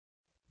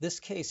This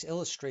case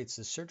illustrates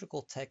the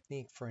surgical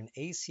technique for an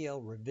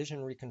ACL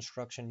revision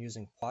reconstruction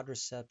using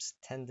quadriceps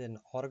tendon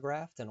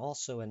autograft and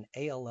also an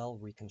ALL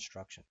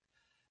reconstruction.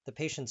 The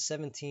patient's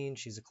 17,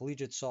 she's a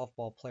collegiate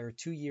softball player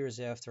 2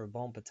 years after a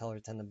bone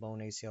patellar tendon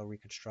bone ACL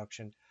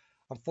reconstruction.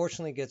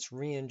 Unfortunately gets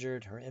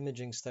re-injured. Her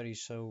imaging studies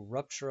show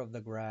rupture of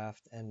the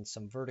graft and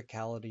some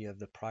verticality of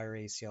the prior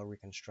ACL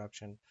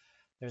reconstruction.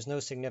 There's no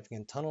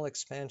significant tunnel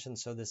expansion,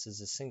 so this is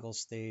a single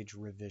stage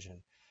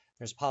revision.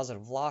 There's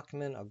positive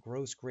Ligament, a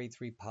gross grade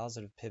 3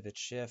 positive pivot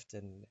shift,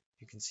 and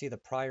you can see the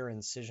prior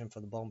incision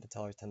for the bone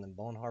patellar tendon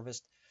bone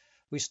harvest.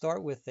 We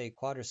start with a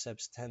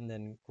quadriceps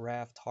tendon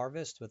graft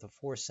harvest with a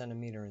 4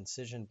 centimeter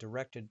incision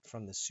directed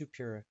from the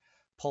superior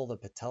pole of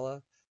the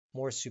patella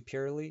more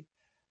superiorly.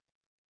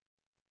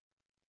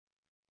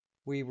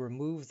 We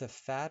remove the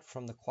fat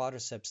from the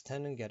quadriceps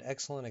tendon, get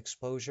excellent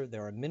exposure.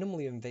 There are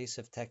minimally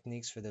invasive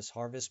techniques for this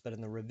harvest, but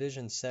in the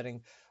revision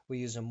setting, we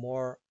use a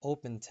more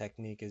open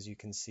technique, as you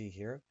can see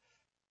here.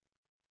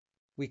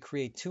 We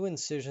create 2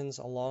 incisions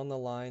along the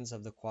lines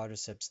of the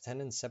quadriceps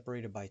tendon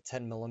separated by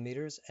 10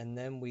 millimeters, and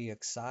then we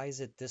excise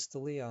it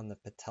distally on the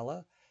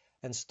patella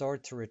and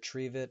start to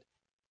retrieve it,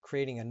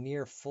 creating a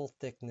near full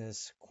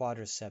thickness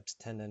quadriceps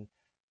tendon,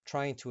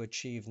 trying to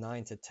achieve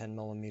 9 to 10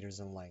 millimeters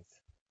in length.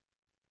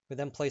 We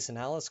then place an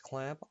Alice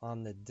clamp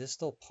on the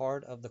distal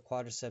part of the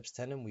quadriceps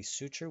tendon. We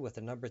suture with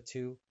a number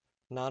 2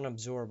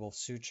 non-absorbable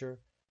suture,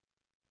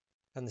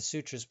 and the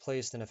suture is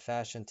placed in a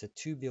fashion to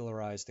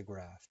tubularize the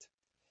graft.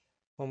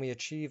 When we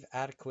achieve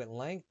adequate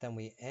length, then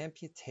we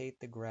amputate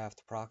the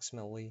graft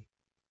proximally,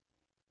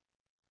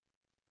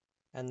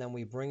 and then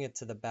we bring it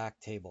to the back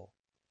table.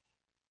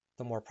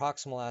 The more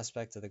proximal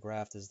aspect of the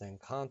graft is then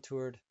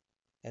contoured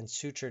and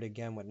sutured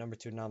again with number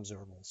 2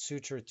 non-absorbable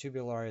suture,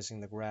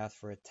 tubularizing the graft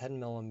for a 10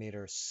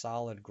 millimeter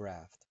solid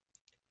graft.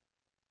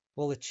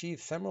 We'll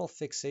achieve femoral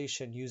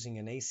fixation using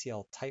an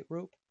ACL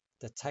tightrope.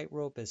 The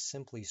tightrope is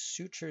simply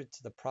sutured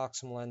to the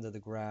proximal end of the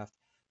graft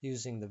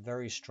using the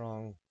very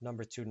strong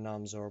number 2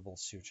 non-absorbable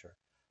suture.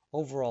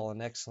 Overall, an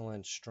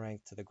excellent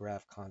strength to the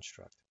graft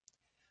construct.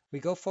 We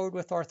go forward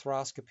with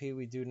arthroscopy.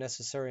 We do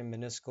necessary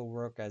meniscal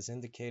work as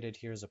indicated.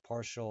 Here's a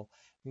partial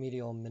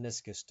medial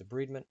meniscus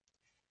debridement.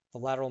 The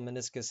lateral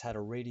meniscus had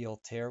a radial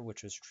tear,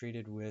 which was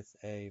treated with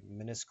a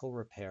meniscal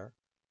repair.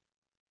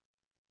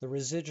 The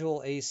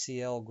residual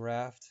ACL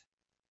graft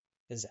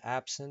is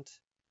absent.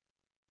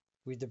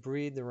 We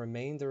debride the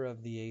remainder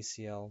of the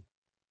ACL,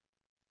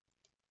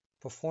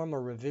 perform a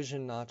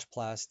revision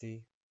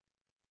notchplasty.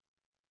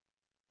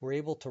 We're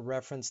able to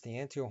reference the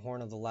anterior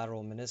horn of the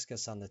lateral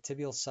meniscus on the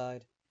tibial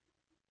side,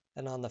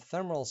 and on the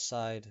femoral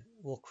side,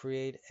 we'll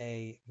create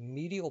a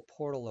medial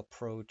portal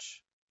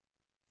approach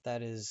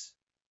that is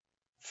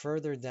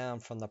further down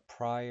from the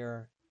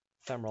prior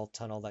femoral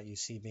tunnel that you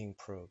see being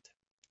probed.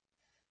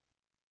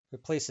 We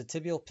place a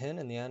tibial pin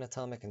in the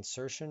anatomic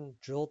insertion,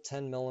 drill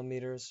 10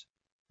 millimeters,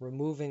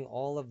 removing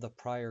all of the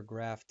prior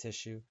graft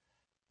tissue.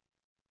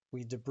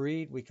 We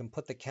debride. We can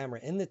put the camera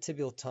in the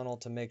tibial tunnel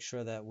to make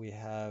sure that we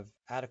have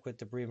adequate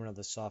debridement of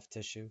the soft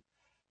tissue.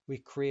 We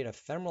create a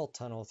femoral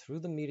tunnel through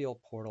the medial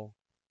portal,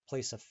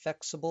 place a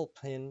flexible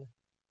pin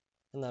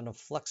and then a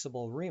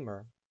flexible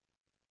reamer,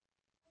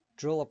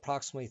 drill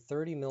approximately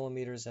 30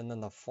 millimeters, and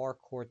then the far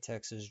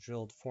cortex is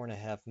drilled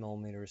 4.5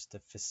 millimeters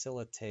to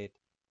facilitate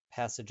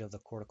passage of the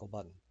cortical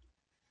button.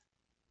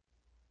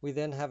 We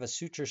then have a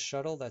suture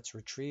shuttle that's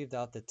retrieved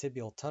out the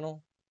tibial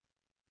tunnel.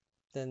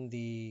 Then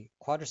the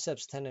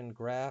quadriceps tendon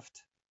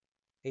graft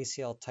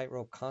ACL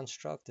tightrope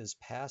construct is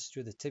passed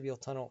through the tibial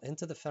tunnel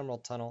into the femoral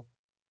tunnel,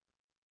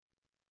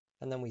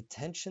 and then we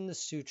tension the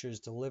sutures,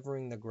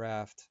 delivering the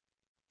graft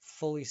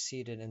fully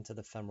seated into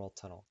the femoral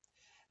tunnel.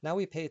 Now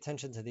we pay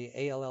attention to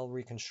the ALL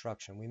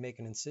reconstruction. We make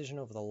an incision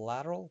over the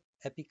lateral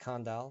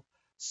epicondyle,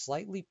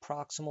 slightly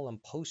proximal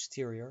and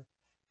posterior.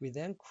 We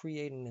then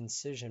create an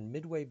incision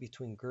midway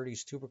between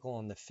Gerdy's tubercle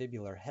and the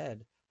fibular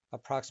head,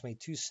 approximately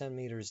 2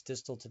 centimeters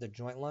distal to the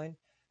joint line.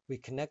 We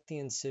connect the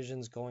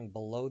incisions going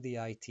below the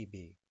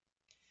ITB.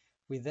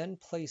 We then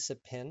place a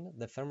pin.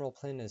 The femoral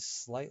pin is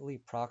slightly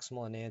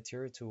proximal and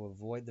anterior to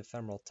avoid the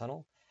femoral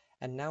tunnel.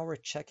 And now we're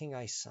checking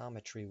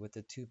isometry with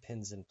the 2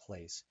 pins in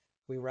place.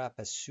 We wrap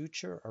a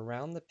suture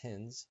around the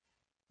pins,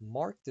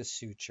 mark the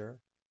suture,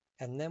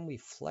 and then we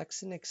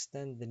flex and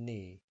extend the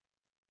knee.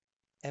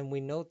 And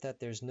we note that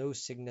there's no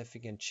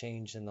significant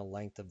change in the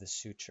length of the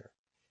suture.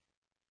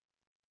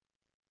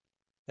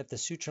 If the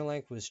suture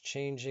length was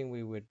changing,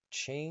 we would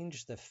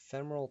change the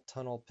femoral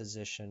tunnel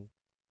position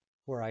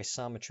where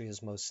isometry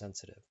is most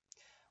sensitive.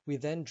 We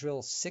then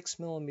drill 6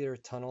 millimeter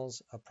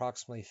tunnels,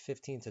 approximately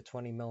 15 to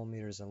 20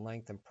 millimeters in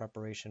length, in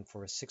preparation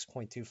for a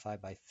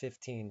 6.25 by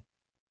 15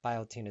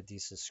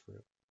 biotin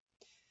screw.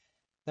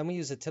 Then we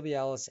use a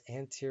tibialis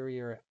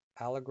anterior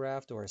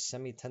allograft or a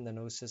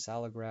semitendinosus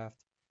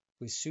allograft.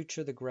 We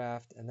suture the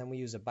graft, and then we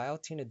use a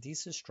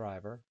biotin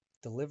driver,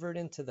 deliver it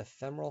into the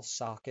femoral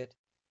socket,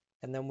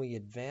 and then we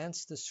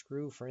advance the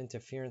screw for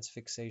interference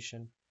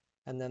fixation,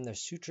 and then the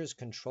sutures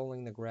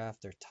controlling the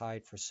graft are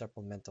tied for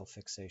supplemental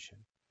fixation.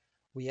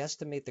 We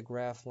estimate the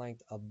graft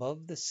length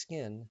above the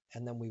skin,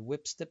 and then we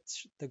whip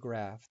stitch the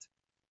graft.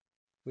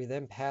 We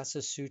then pass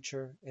a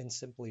suture and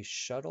simply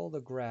shuttle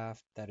the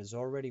graft that is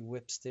already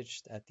whip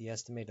stitched at the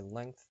estimated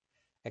length,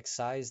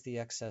 excise the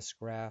excess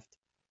graft,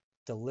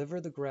 deliver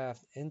the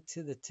graft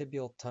into the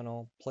tibial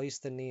tunnel, place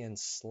the knee in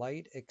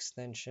slight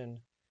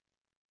extension,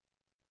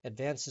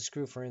 advance the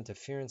screw for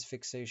interference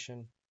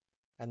fixation,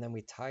 and then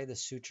we tie the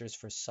sutures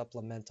for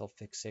supplemental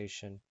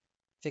fixation,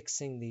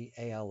 fixing the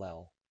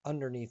ALL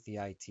underneath the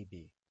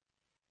ITB.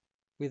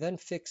 We then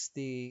fix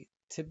the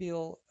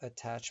tibial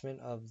attachment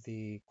of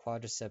the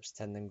quadriceps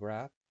tendon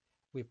graft.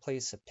 We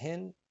place a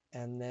pin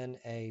and then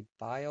a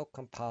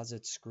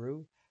biocomposite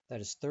screw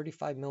that is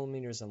 35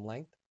 millimeters in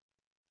length,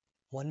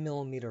 1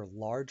 millimeter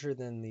larger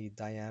than the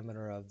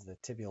diameter of the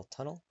tibial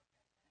tunnel.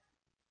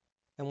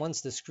 And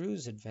once the screw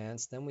is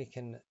advanced, then we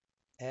can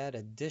add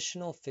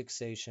additional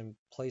fixation,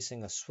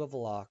 placing a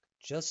swivel lock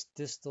just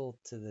distal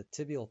to the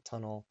tibial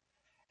tunnel,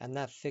 and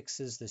that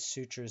fixes the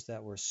sutures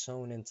that were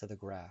sewn into the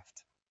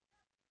graft.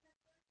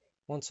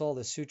 Once all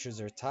the sutures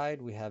are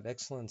tied, we have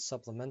excellent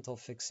supplemental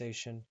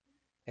fixation.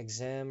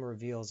 Exam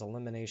reveals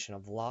elimination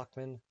of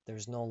lockman.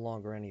 There's no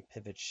longer any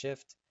pivot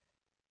shift.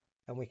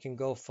 And we can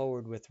go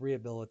forward with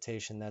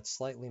rehabilitation that's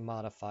slightly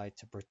modified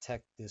to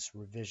protect this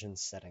revision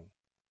setting.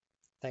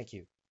 Thank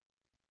you.